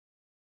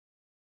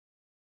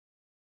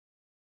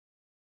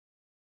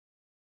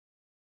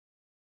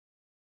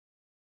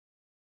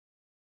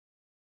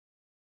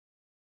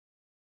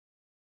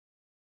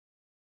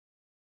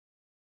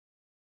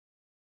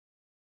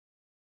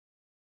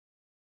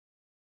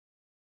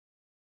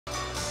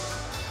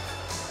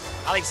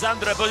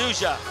Alexandru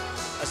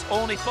has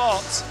only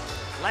fought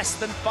less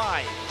than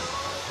 5.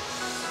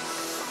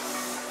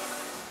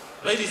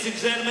 Ladies and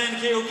gentlemen,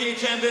 KOK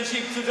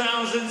Championship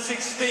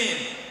 2016.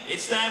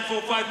 It's time for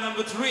fight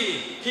number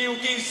 3,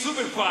 KOK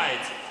Super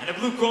Fight. And a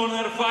blue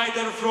corner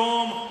fighter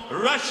from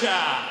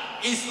Russia,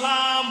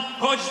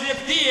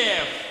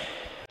 Hojdevdiev.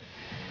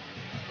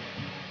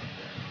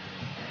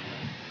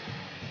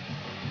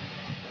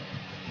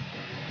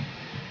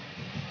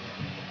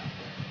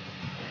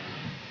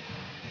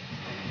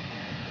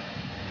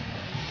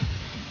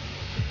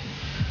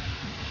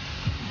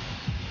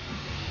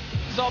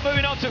 So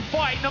moving on to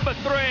fight number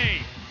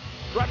 3,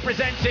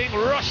 representing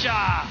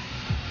Russia,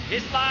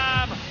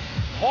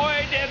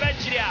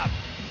 Hojdevdiev.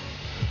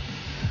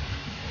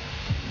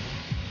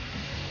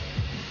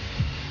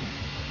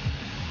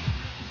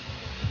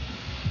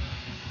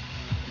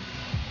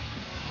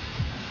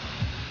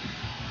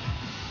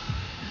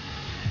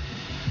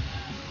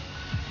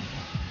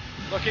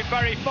 Looking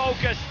very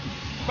focused,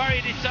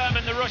 very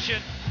determined, the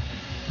Russian.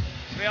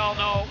 As we all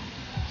know,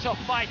 tough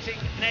fighting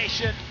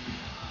nation.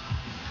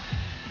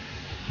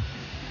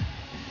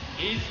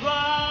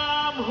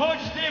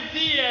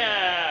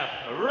 Hojdevdiev,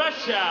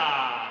 Russia.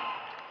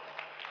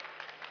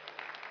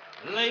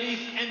 Ladies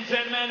and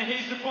gentlemen,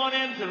 his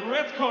opponent,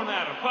 red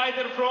corner,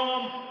 fighter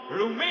from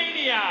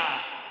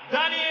Romania,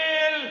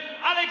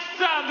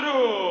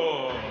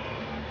 Alexandru.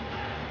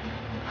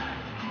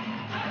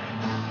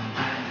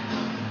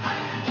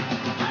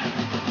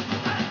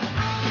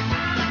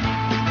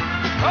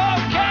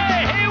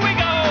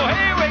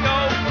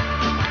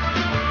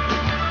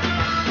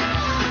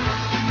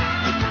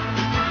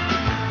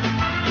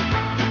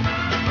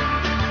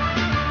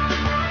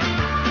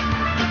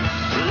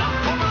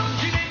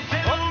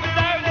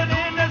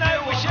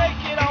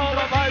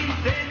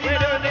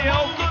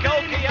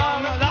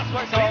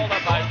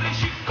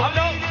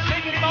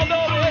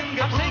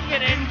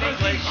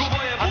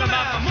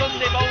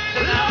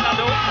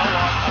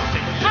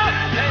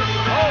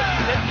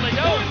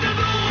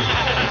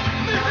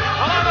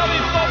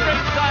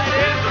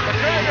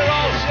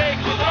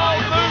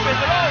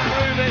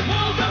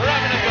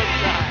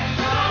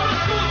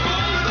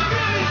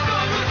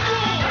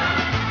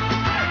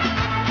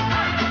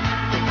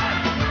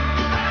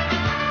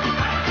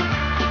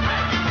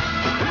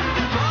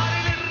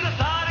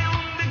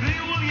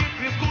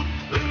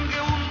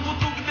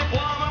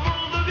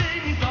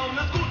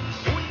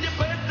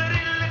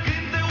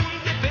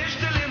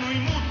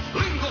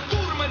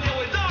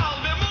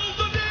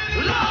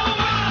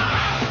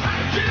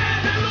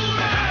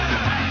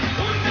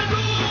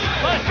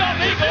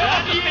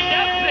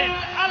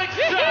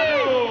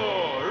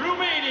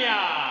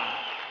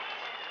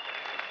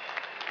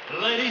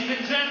 Ladies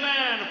and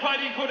gentlemen,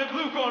 fighting for the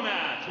blue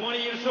corner,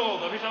 20 years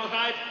old, official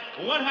height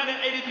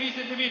 183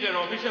 centimeters,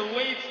 official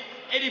weight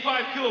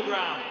 85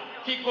 kilogram,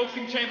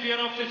 kickboxing champion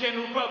of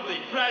Chechen Republic,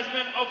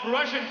 prizeman of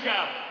Russian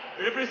Cup,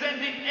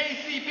 representing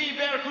ACP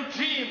Berkut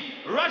Team,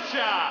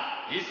 Russia,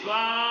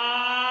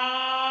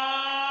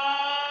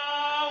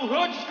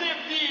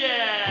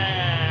 Hojdevdiev.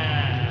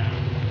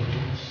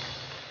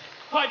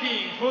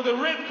 Fighting for the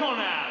red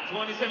corner,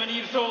 27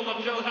 years old,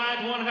 official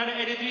height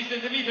 183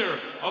 centimeters,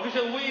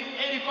 official weight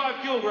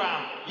 85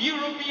 kilogram,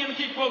 European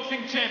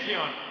kickboxing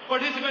champion,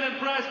 participant and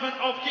prizeman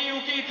of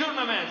KOK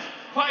tournaments,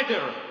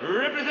 fighter,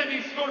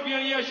 representing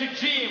Scorpion Yashi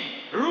Team,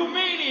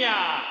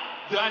 Romania,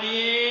 Alexandru.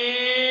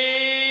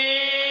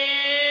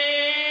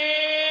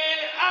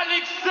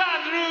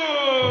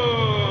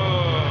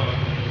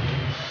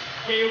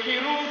 KOK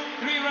rules,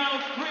 3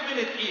 rounds, 3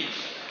 minutes each.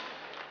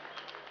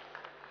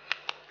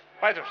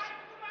 Fighters,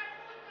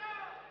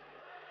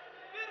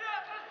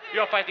 you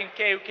are fighting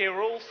KOK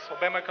rules,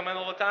 obey my command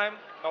all the time,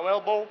 no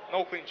elbow,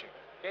 no clinching,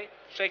 okay?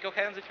 Shake your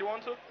hands if you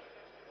want to,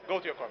 go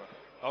to your corner.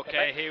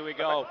 Okay, here we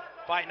go.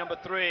 Fight number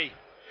 3.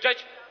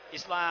 Judge.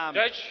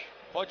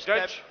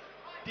 Hojdevdiev.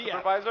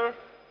 Supervisor.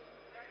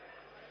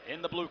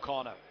 In the blue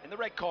corner. In the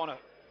red corner,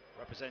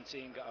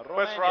 representing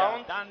First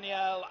Romania,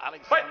 round.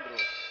 Alexandru. Fight.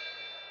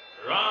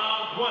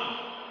 Round 1.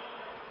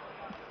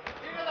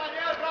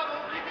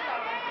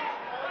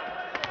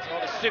 So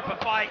the super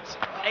fight,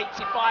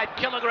 85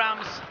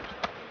 kilograms.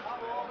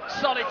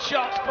 Solid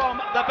shots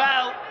from the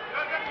bell.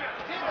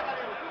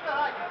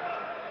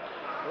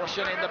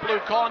 Russian in the blue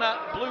corner,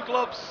 blue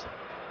gloves,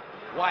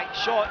 white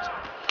shorts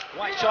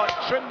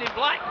trimmed in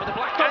black with the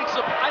black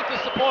ankle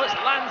supports,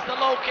 lands the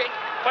low kick,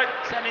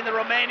 sending the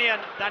Romanian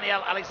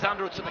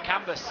Alexandru to the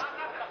canvas.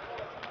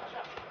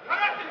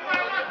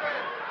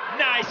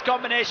 Nice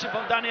combination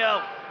from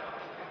Daniel.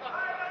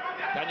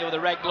 Daniel with the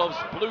red gloves,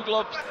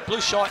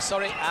 blue shorts,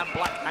 and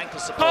black ankle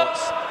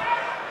supports.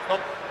 Stop.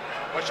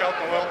 Watch out,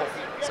 no elbow.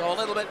 So a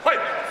little bit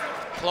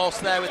close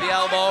there with the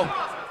elbow.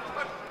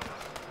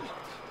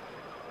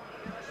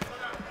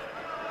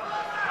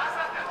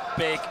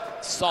 Big,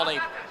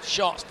 solid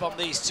shots from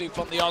these two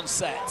from the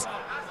onset.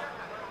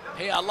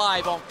 Here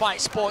live on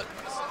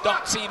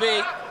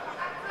FightSport.tv.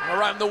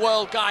 Around the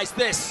world, guys,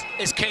 this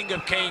is King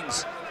of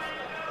Kings.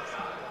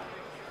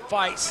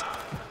 Fights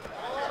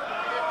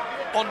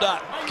under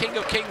King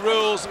of King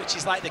rules, which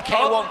is like the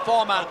K1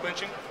 format.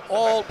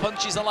 All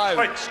punches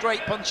allowed,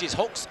 straight punches,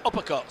 hooks,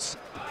 uppercuts.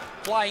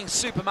 Flying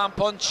Superman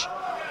punch,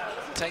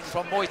 taken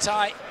from Muay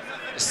Thai.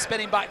 A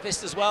spinning back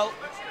fist as well,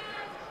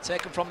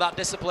 taken from that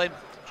discipline.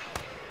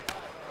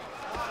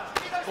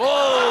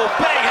 Whoa,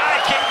 big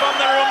high kick from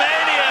the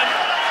Romanian.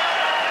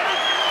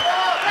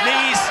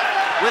 Knees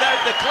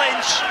without the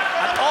clinch,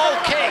 and all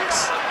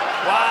kicks.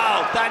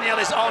 Wow, Daniel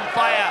is on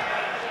fire.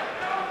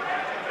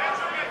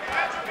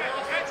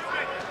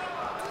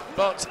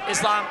 But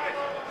Islam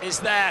is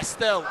there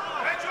still.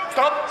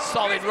 Stop.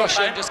 Solid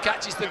Russian, just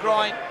catches the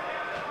groin.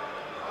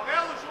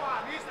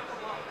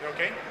 You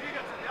okay?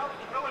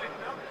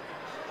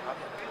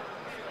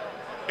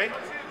 Okay.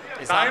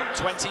 Islam,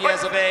 20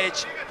 years of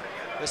age.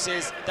 This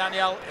is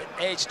Daniel,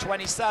 age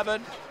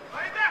 27.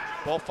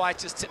 Both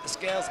fighters tip the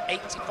scales,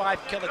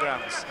 85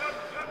 kilograms.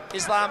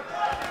 Islam,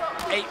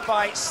 8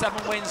 fights,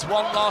 7 wins, 1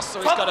 loss, so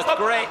he's got a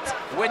great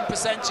win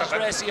percentage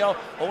ratio.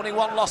 Only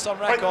 1 loss on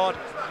record.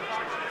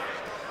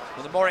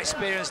 With the more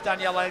experienced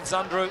Daniel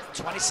Alexandru,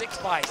 26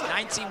 fights,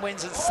 19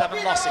 wins and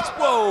 7 losses.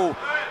 Whoa!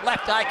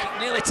 Left high kick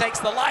nearly takes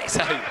the lights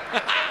out.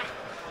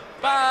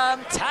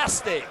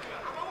 Fantastic.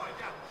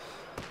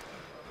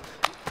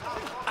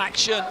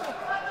 Action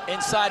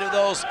inside of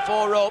those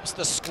 4 ropes,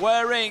 the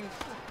squaring.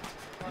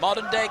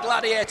 Modern day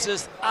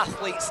gladiators,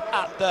 athletes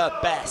at their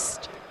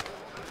best.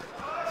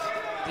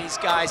 These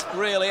guys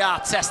really are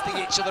testing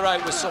each other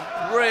out with some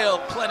real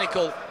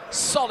clinical,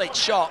 solid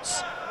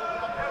shots.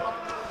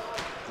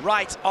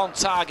 Right on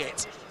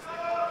target.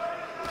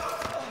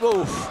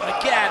 Oof,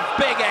 again,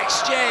 big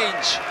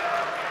exchange.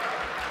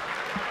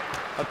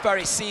 A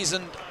very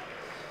seasoned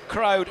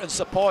crowd and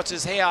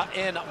supporters here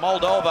in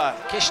Moldova,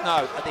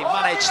 Chisinau, at the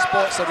managed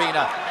sports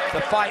arena.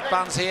 The fight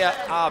fans here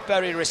are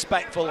very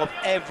respectful of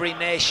every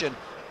nation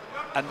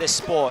and this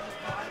sport.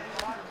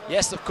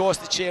 Yes, of course,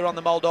 they cheer on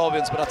the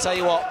Moldovians, but I'll tell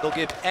you what, they'll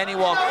give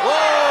anyone...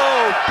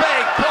 Whoa,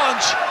 big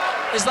punch!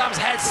 Islam's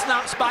head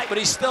snaps back, but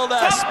he's still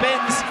there,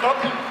 spins.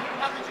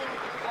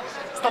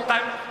 Stop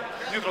time.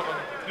 Neutral corner.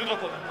 Neutral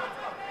corner.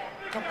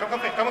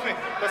 Come with me.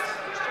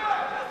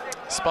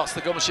 Let's... Spots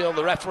the gum shield,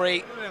 the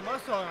referee.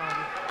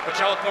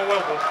 Watch out, no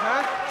elbow.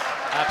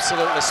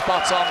 Absolutely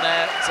spot on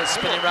there. It's a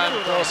spinning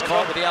round, close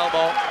caught with the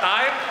elbow.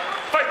 Time.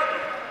 Fight.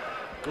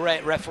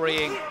 Great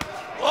refereeing.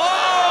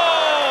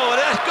 Oh,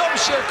 the gum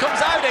shield comes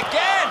out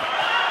again.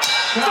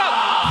 Stop.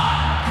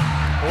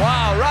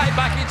 Wow, right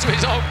back into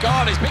his own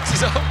corner. He picks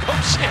his own gum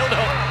shield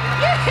up.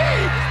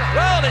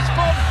 Well, it's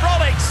fun,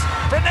 frolics,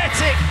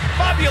 frenetic,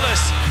 fabulous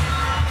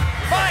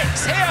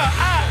fights here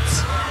at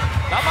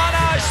the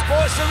Manaj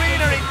Sports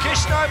Arena in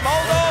Chisinau,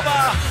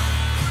 Moldova.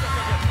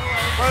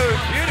 Boom,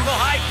 beautiful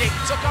high kick,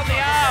 took on the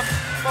arm,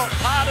 but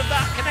part of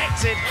that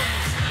connected.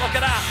 Look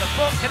at that, the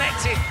foot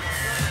connected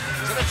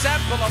to the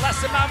temple. A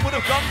lesser man would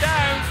have gone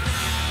down.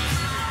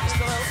 Just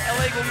a little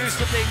illegal use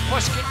of the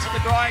push kick to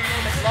the groin, a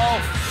little bit low.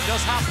 It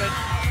does happen.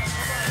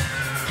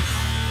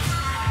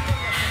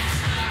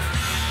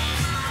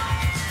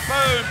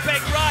 Boom,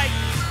 big right,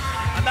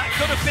 and that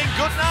could have been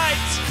good night.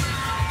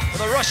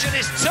 But the Russian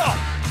is tough,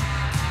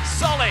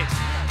 solid,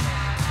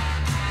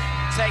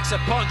 takes a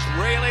punch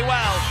really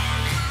well.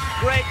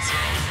 Great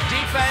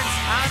defense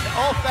and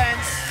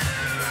offense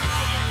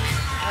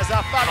as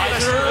our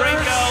fabulous ring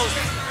goes.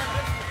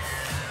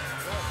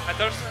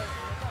 Enters.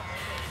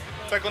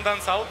 Second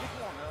dance out.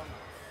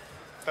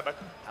 Step back.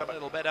 A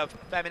little bit of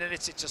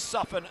femininity to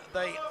soften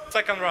the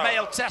Second round.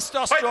 male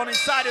testosterone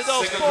inside of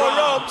those 4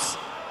 ropes.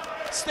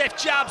 Stiff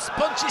jabs,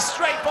 punches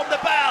straight from the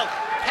bell.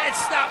 Head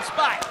snaps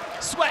back,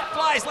 sweat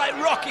flies like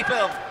Rocky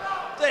film.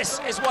 This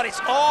is what it's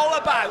all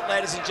about,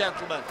 ladies and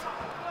gentlemen.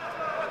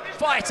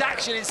 Fight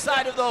action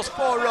inside of those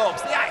 4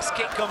 ropes. The axe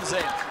kick comes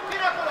in.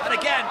 And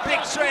again,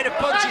 big trade of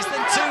punches,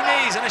 then 2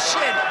 knees and a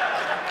shin.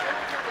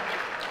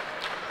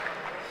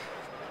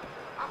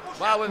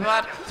 Well, we've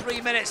had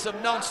 3 minutes of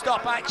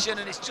non-stop action,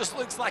 and it just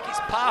looks like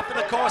it's par for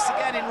the course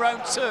again in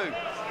round 2.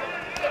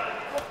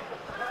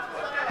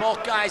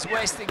 Both guys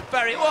wasting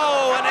very...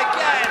 Whoa, and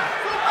again,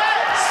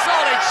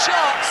 solid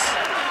shots.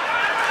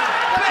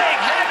 Big,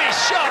 heavy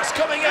shots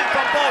coming in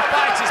from both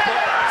fighters, but...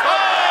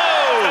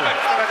 Oh!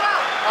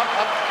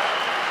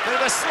 Bit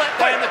of a slip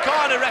there in the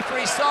corner,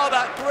 referee saw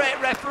that, great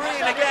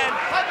refereeing again.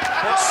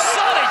 But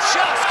solid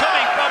shots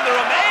coming from the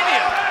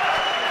Romanian.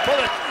 But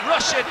the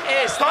Russian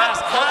is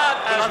as hard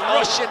as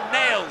Russian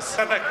nails.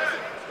 Step back.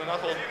 Do not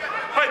hold.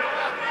 Fight.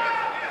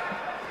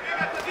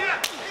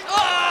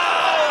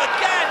 Oh,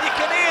 again, you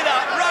can hear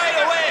that right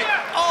away,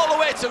 all the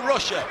way to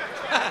Russia.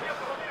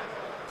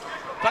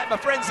 In fact, my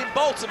friends in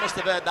Bolton must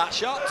have heard that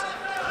shot.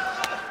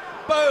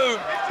 Boom,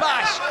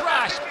 bash,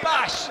 crash,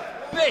 bash,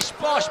 bish,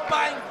 bosh,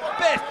 bang,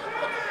 biff,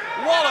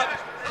 wallop.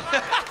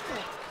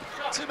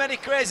 Too many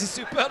crazy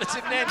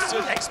superlative names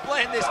to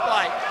explain this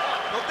fight.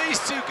 But these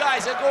 2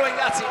 guys are going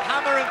at it,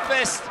 hammer and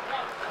fist.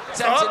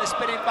 Attempting a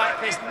spinning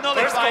back fist,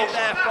 nullified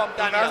there from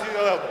Daniel.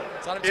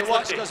 Tell him to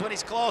watch, because when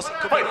he's close, it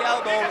could be the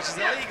elbow, which is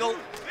illegal.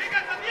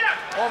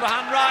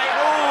 Overhand right,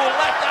 oh,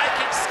 left eye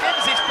kick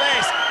skims his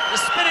face. The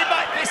spinning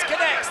back fist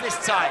connects this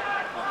time.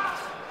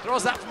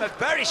 Throws that from a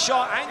very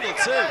short angle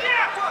too.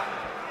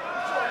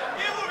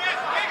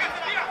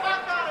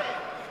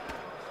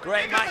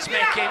 Great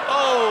matchmaking.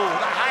 Oh,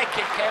 that high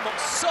kick came up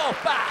so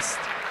fast.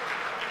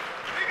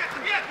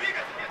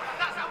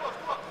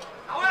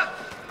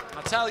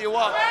 I'll tell you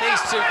what,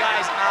 these two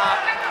guys are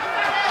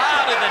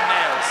harder than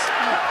nails.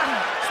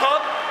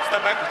 Stop.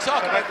 Step back. We're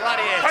talking about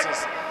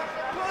gladiators.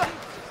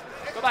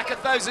 Go back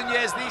 1,000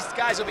 years, these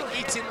guys will be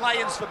eating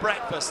lions for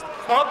breakfast.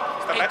 Stop.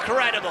 Step back.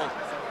 Incredible.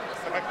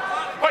 Step back.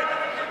 Fight.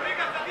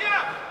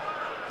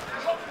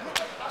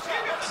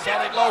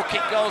 Solid low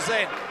kick goes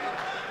in.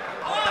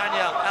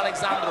 Daniel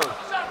Alexandru.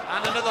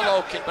 And another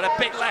low kick, but a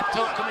big left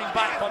hook coming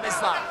back from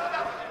Islam.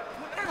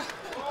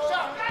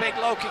 Big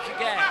low kick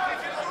again.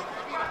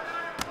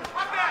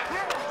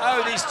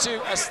 Oh, these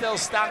two are still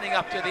standing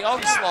after the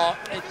onslaught.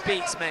 It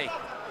beats me.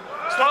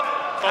 Stop.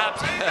 Stop.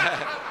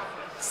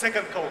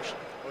 Second caution.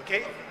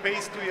 Okay?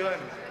 Base to your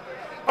enemy.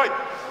 Fight.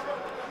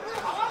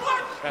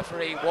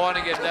 Referee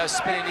warning him, no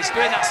spinning. He's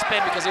doing that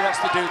spin because he wants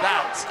to do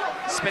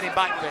that. Spinning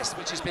back fist,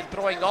 which he's been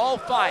throwing all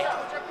fight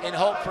in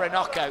hope for a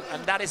knockout.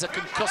 And that is a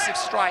concussive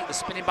strike, the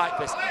spinning back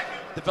fist.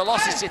 The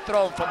velocity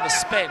thrown from the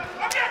spin.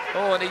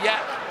 Oh, and he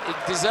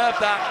deserved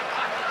that.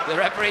 The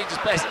referee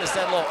just basically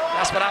said, look,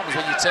 that's what happens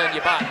when you turn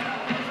your back.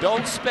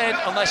 Don't spin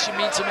unless you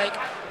mean to make...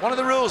 One of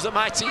the rules that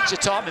my teacher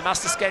taught me,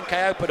 Master Sken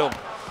Kayopadum,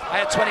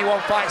 I had 21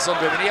 fights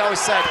under him, and he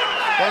always said,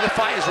 one of the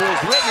fighters' rules,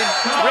 written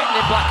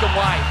in black and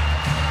white,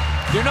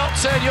 do not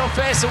turn your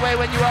face away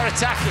when you are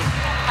attacking,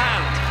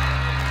 and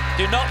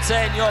do not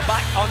turn your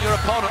back on your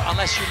opponent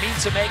unless you mean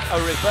to make a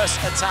reverse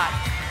attack.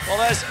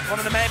 Well, there's one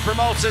of the main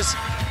promoters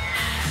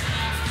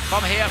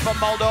from here, from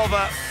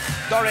Moldova.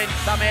 Dorin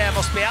Damir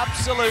must be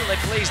absolutely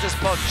pleased as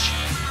punch.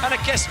 And a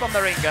kiss from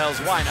the ring girls,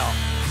 why not?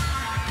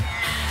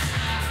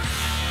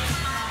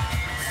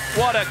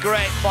 What a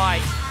great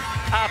fight.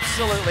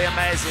 Absolutely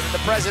amazing. And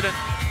the president,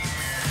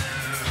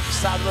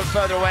 sat a little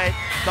further away,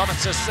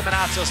 Donatas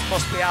Simonatos,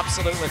 must be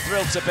absolutely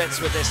thrilled to bits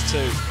with this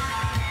too.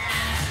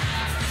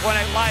 Going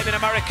out live in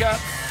America,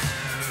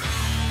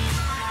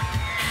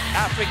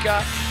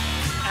 Africa,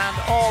 and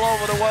all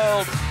over the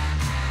world.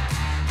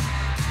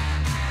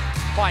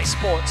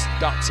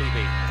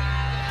 FightSports.tv.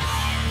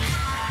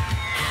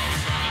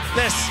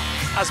 This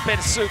has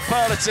been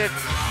superlative.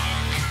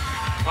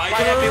 By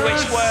every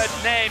which word,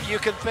 name you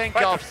can think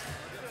of,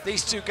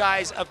 these two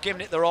guys have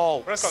given it their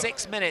all.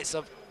 6 minutes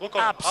of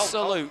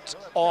absolute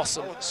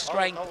awesome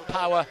strength,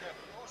 power,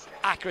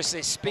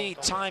 accuracy,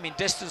 speed, timing,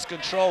 distance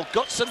control,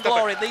 guts and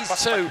glory. These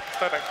two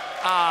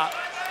are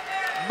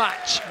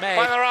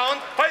match-made,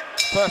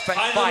 perfect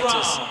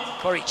fighters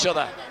for each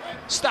other.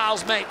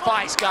 Styles make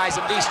fights, guys,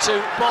 and these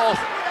two both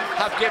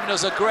have given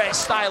us a great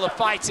style of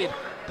fighting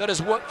that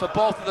has worked for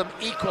both of them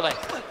equally,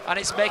 and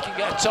it's making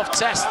it a tough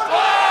test.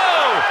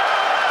 Whoa!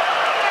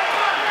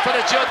 For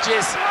the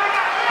judges,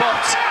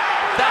 but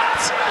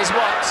that is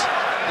what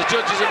the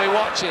judges will be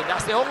watching.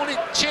 That's the only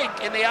chink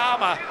in the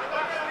armour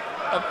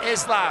of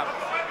Islam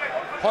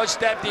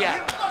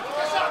Hojdevdiev,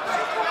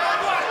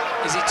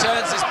 as he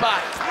turns his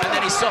back and then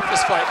he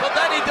suffers for it. But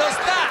then he does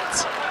that,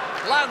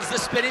 lands the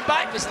spinning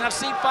back fist, and I've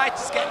seen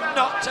fighters get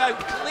knocked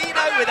out, clean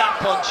out with that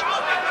punch.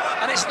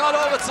 And it's not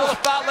over till the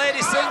fat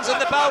lady sings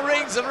and the bell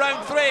rings of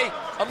round 3,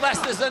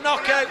 unless there's a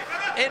knockout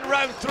in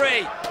round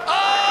 3.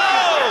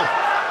 Oh!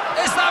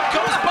 Islam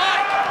comes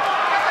back.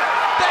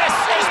 This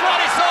is what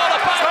it's all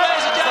about,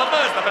 ladies and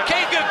gentlemen.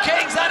 King of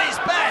Kings at his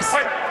best.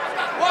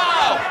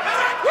 Wow!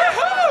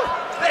 Woohoo!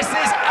 This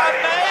is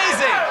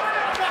amazing.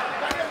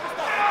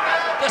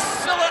 The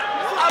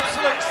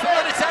absolute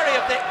solidity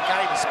of the...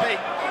 Can't even speak.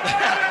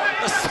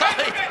 The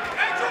solid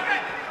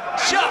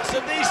shots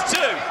of these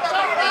two.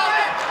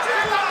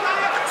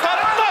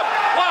 Stop.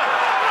 One.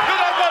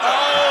 Neutral corner.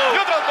 Oh.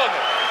 Neutral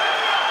corner.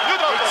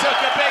 Neutral He corner. took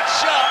a big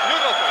shot.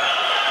 Neutral corner.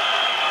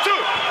 2.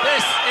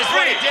 This is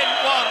what he didn't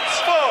want.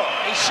 4.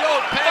 He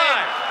showed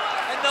pain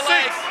in the 6,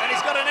 leg, and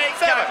he's got an 8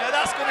 7, count. Now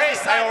that's going to 8.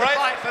 decide the Right?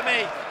 fight for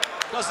me,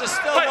 because there's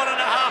still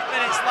 1.5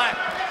 minutes left.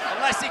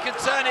 Unless he can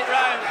turn it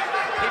round.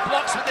 He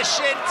blocks with the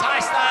shin, Thai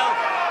style,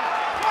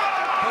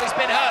 but he's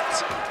been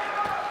hurt.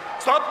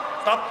 Stop.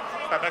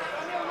 Step back.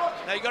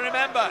 Now you've got to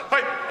remember,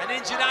 an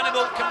injured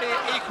animal can be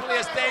equally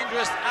as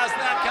dangerous as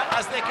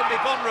they can be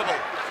vulnerable,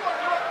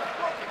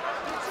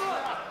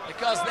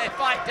 because they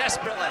fight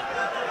desperately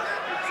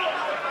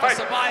for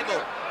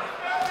survival.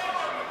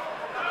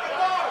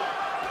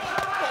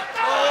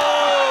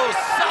 Oh,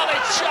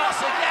 solid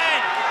shots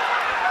again.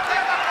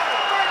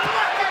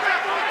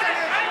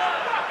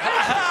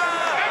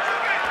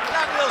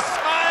 Daniel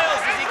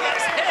smiles as he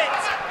gets hit.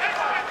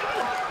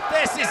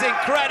 This is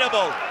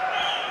incredible.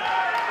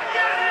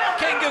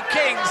 King of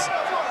Kings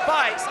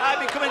fights.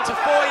 I've been coming to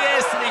 4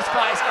 years to these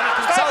fights, and I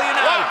can tell you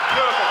now,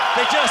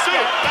 they just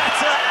get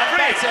better and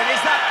better. And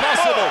is that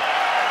possible?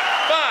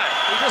 5.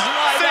 He doesn't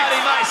like that, he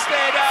might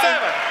stay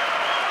down. 7.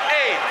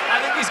 8. I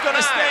think he's going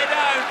to stay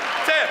down.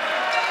 10.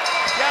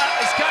 Yeah,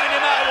 he's counting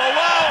him out. Well,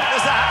 wow,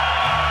 there's that.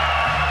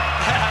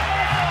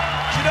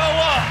 Do you know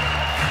what?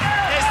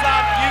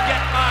 Islam, you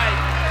get my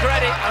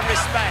credit and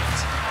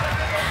respect.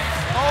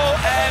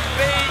 OM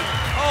OMG,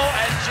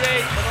 OMG,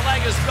 but the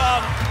leg has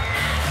gone.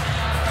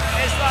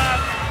 Islam,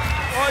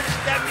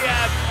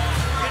 Hojdevdiev,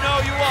 you know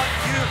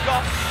you've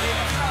got the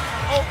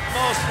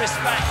utmost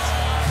respect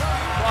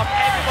from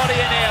everybody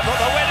in here, but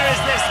the winner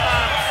is this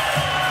man.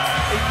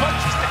 He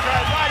punches the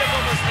crowd right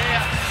above us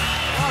here.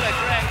 What a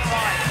great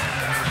fight.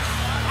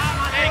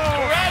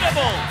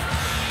 Incredible.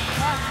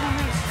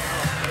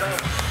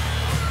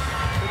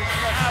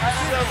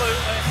 Absolutely.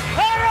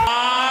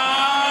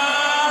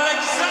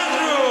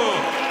 Alexandru,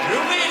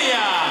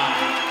 Romania.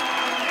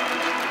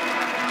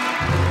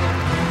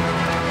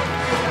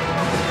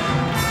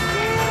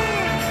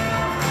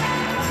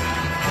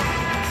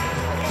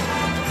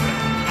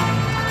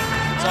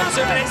 So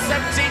 2 minutes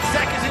 17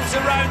 seconds into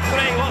round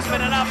 3. What's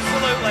been an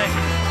absolutely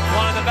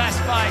one of the best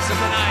fights of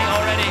the night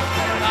already.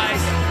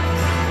 Nice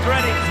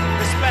credit,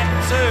 respect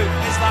to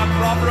Islam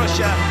from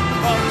Russia.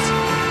 But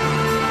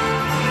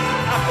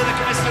after the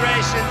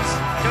commiserations,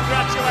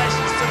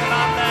 congratulations to the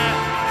man there,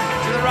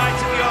 to the right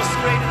of your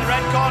screen in the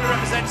red corner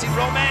representing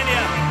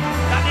Romania,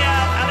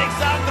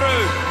 Alexandru.